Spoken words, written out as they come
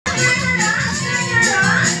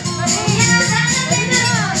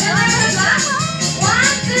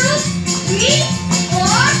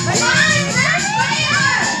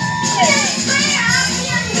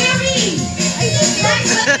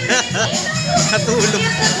Natulog.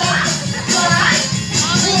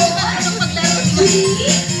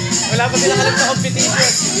 Wala pa silang alam sa competition.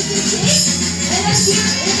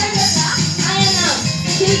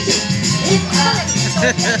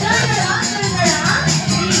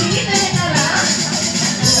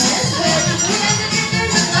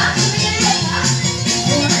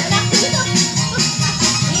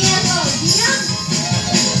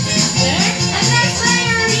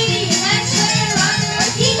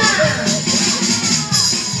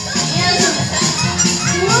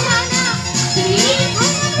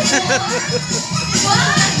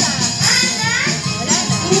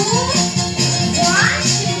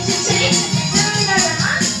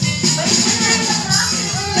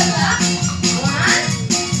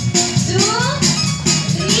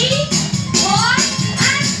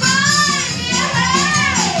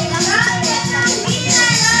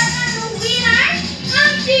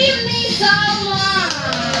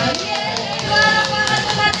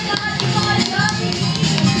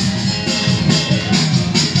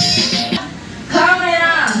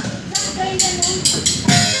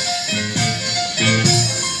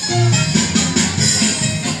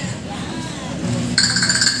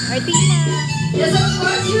 Yes, of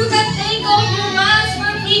course, you can take off your mask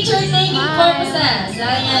for picture-taking purposes.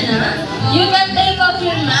 Ayan na. You can take off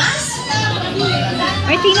your mask.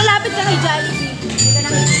 Martina, lapit ka kay Jollibee.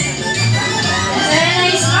 Very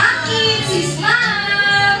nice monkey. Si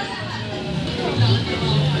smile.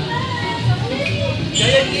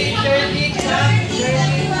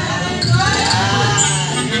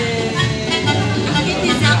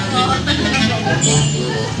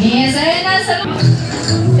 Yes, ayan na sa...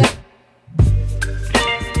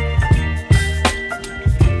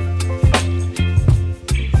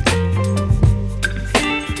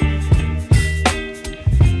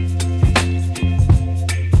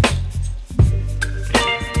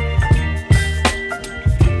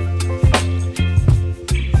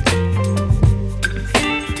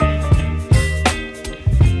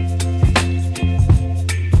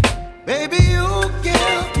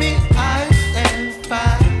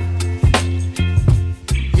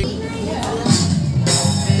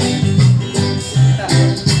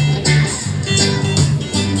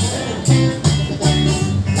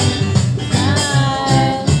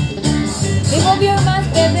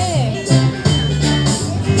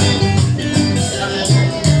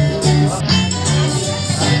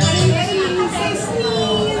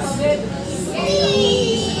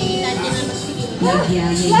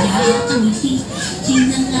 Nagyayaya ang ngiti, di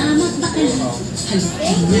na nga magpakala.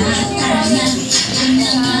 Halukay na tara, di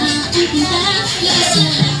na nga ang pinta. Lakas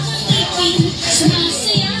na ang ipin,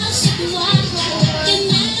 sumasayaw sa tuwa.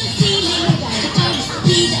 Ganyan ang feeling, kapag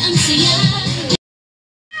bida ang saya.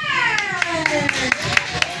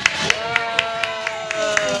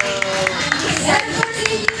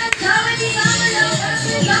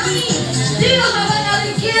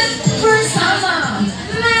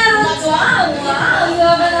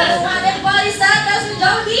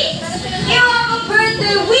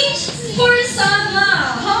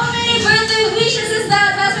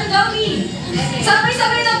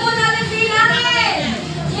 Sabay-sabay na po natin bilangin.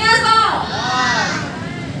 Yes po.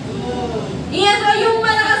 Yes po, yung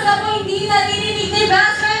malakas na po hindi narinig ni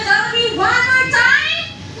Best Friend Jollibee. One more time.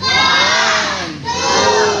 1,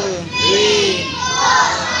 2, 3,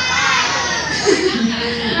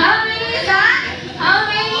 4, 5. How many is that? How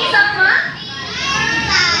many is that, ma?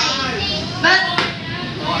 But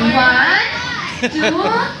 1, 2, 3, 4.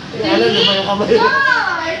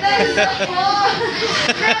 Thanks po.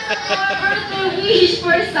 Wish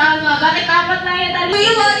for Salma. Bakit apat lang yan? We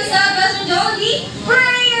want to start Best Friend Jollibee.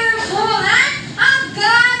 Prayerful and a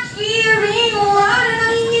God-fearing love na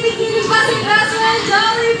nanginginig-ginig pa si Best Friend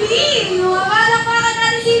Jollibee. Wala-wala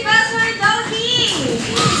natin si Best Friend Jollibee.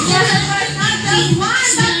 Yes, of course, not just one,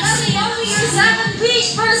 but that's only your second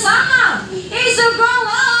wish for Salma is to grow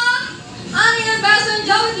up. Ano yung Best Friend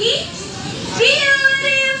Jollibee?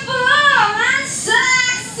 Beautiful and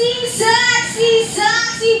sexy, sexy,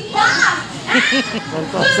 sexy pa!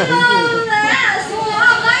 Flawless!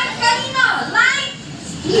 Wow, like kanina! Like,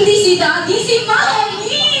 hindi si Daddy, si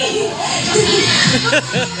Mommy!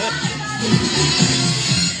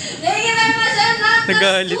 Thank you very much, and not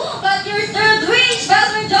just two, but your third wish,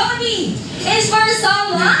 Best Friend Jollibee, is for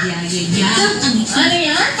Salma. Ano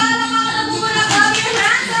yan? Para makalabu mo na, clap your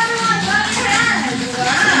hands, everyone! Clap your hands!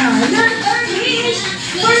 Wow! Your third wish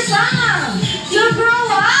for Salma to grow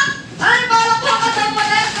up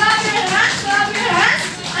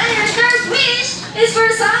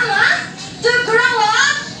Salma to grow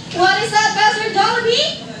up. What is that, Pastor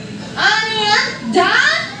Jollibee? And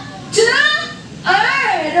down to earth.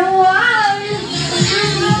 Wow!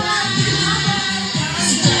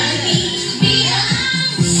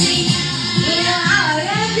 Yeah,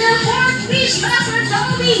 and your fourth wish, Pastor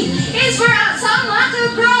Jollibee, is for Salma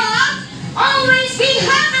to grow up, always be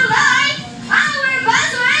happy like our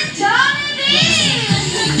best friend Jollibee.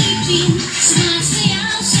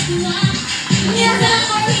 Yes, of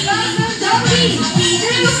course, Pastor Jollibee. Do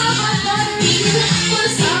you have another wish for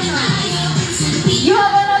Salma? You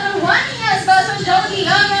have another one? Yes, Pastor Jollibee,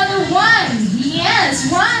 another one. Yes,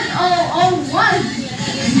 1001.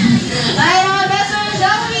 Right on, Pastor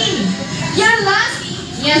Jollibee. Your last,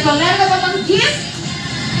 yes, kung meron ka pa pang gift,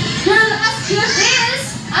 your last gift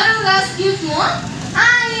is, anong last gift mo?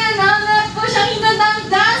 Ayan, ang po siyang hinandang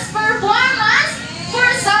dance performance for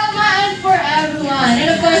Salma and for everyone.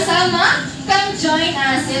 And of course, Salma, come join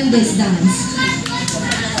us in this dance.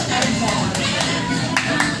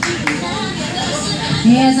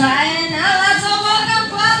 Yes, and now let's all welcome,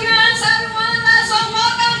 clap your hands everyone. Let's all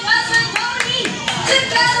welcome Pastor Tony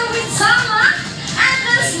together with Salma and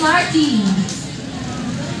the Smart Team.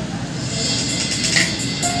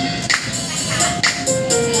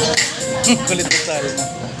 Kulit na sari.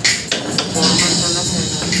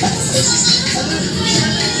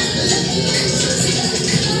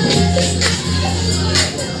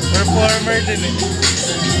 Performer din eh.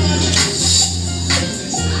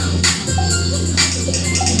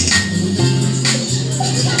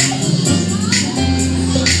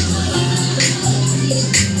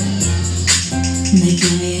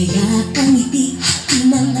 Naglayaya ang ngiti, di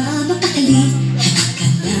na nga mapakali. Halika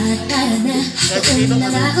na, tara na, doon na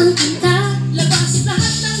nga ang punta. Labas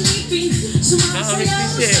lahat ng ngipin, sumasayaw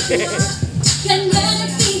sa tuwa. Ganda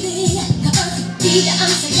ng feeling, kapag tita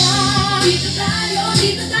ang saya. Dito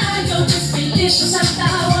tayo, just delicious ang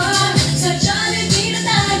tawa. Sa Jollibee na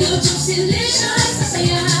tayo, just delicious sa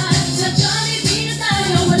saya. Sa Jollibee na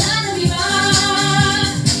tayo, wala nang iba.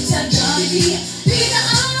 Sa Jollibee, dito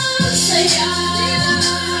ang saya.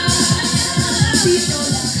 Dito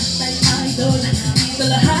lahat ay idol, dito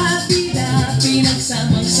lahat tila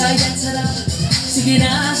pinagsamang saya't sarap. Sige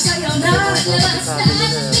na, sayaw na. Labas lahat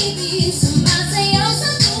ng ngipin, sumasayaw sa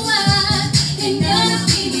tuwa. Ganda ng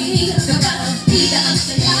feeling, kapag tita ang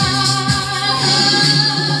saya.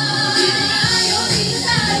 Dito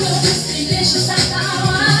tayo, just delicious ang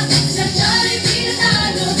tawa. Sa Jollibee na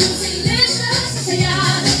tayo, just delicious sa saya.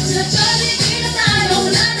 Sa Jollibee na tayo,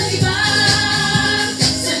 wala nang iba.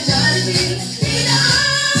 Sa Jollibee, tita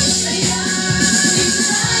ang saya.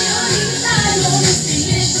 Dito tayo, just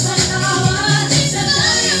delicious ang tawa. Sa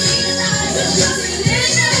Jollibee na tayo, just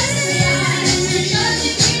delicious sa saya. Sa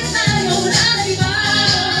Jollibee na tayo, wala nang iba.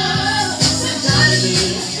 Sa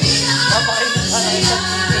Jollibee, tita ang saya.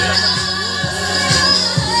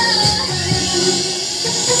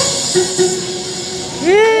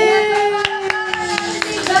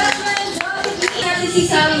 Si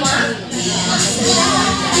Salma.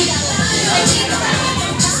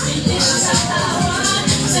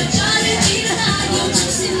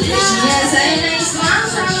 Yes, ay nice ma'am.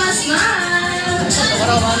 Salma smile.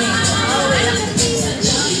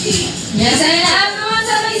 Yes, ay na everyone.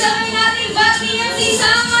 Sabay-sabay natin batiyan si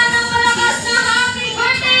Salma ng malakas na happy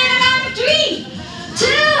birthday. And 3,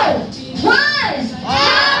 2, 1.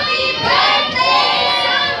 Happy birthday,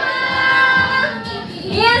 Salma!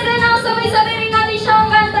 Yes, and now sabay-sabay rin natin siyang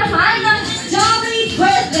kantahan ng Jolly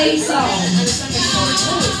Birthday Song.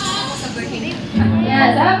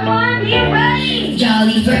 Yes, everyone, be ready!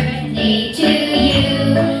 Jolly birthday to you.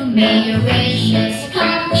 May your wishes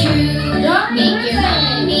come true. Make your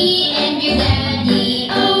mommy and your daddy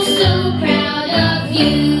oh so proud of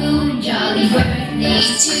you. Jolly birthday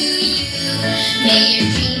to you. May your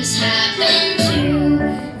dreams happen too.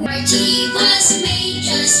 Party was made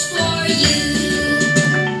just for you.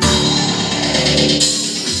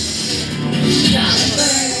 Jolly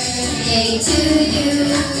birthday to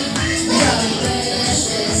you. Jolly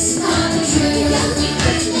wishes come true.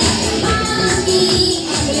 Mommy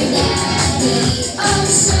and your daddy oh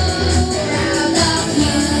so proud of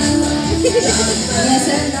you. Yes,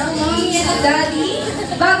 and now, mommy and daddy,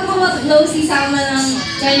 bago po mag-blow si Salma ng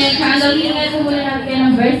kanyang candle, hiningan po muna natin kayo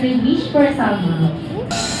ng birthday wish for Salma.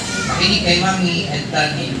 Makinig kay Mami and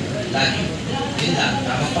Daddy. Yun lang.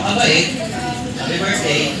 Tamang pakabait. Happy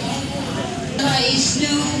birthday. Is to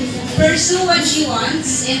pursue what she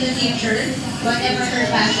wants in the future. Whatever her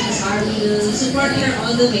passions are, we will support her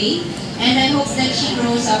all the way. And I hope that she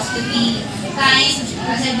grows up to be kind,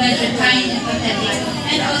 as I mentioned kind, empathetic,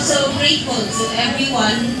 and also grateful to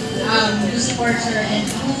everyone who supports her and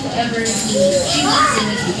whoever she meets in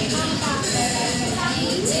the future.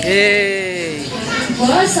 Yay!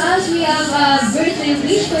 Plus, as we have a birthday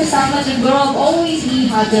wish for Salma to grow up always be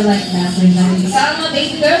happy like that. Salma,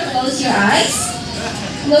 baby girl, close your eyes.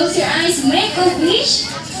 Close your eyes, make a wish.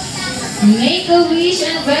 Make a wish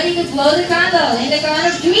and ready to blow the candle in the count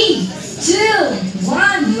of 3, 2,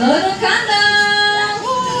 1. Blow the candle!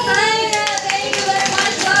 Hi, thank you very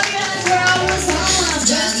much. Love your hands for our Salma.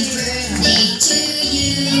 Happy birthday to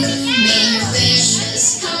you. May your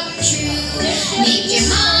wishes come true. Make your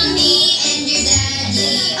mommy and your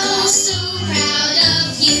daddy all so proud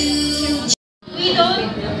of you. We don't,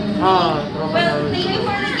 well, thank you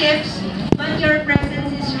for the gifts, but your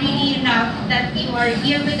presence is really enough that you are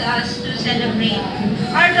here with us to celebrate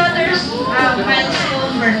our daughter's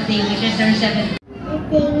milestone birthday, which is her 7th.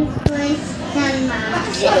 Thanks for Salma.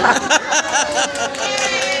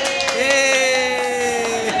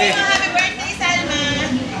 Yay! Happy birthday, Salma!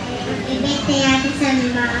 Happy birthday, Ate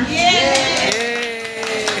Salma. Yay!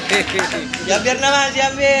 Javier naman, si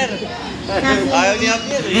Javier! Ayaw ni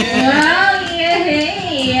Javier. Wow,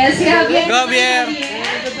 yay! Yes, Javier. Go, Javier!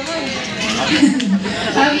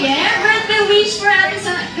 Javier, birthday wish for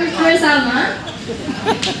for Salma.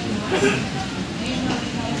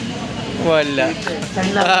 Wala.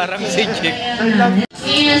 Parang si Chick.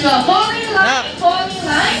 And so, fall in line, fall in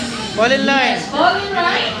line. Fall in line. Yes, fall in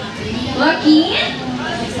line. Lock in.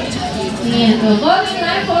 And so, fall in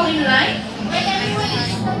line, fall in line.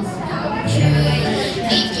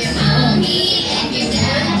 Make your mommy and your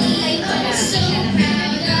daddy all so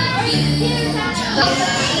proud of you.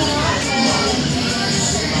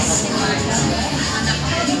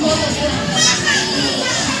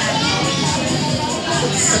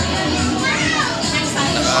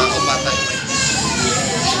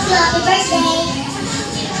 Happy birthday.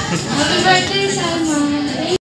 Happy birthday, Salma.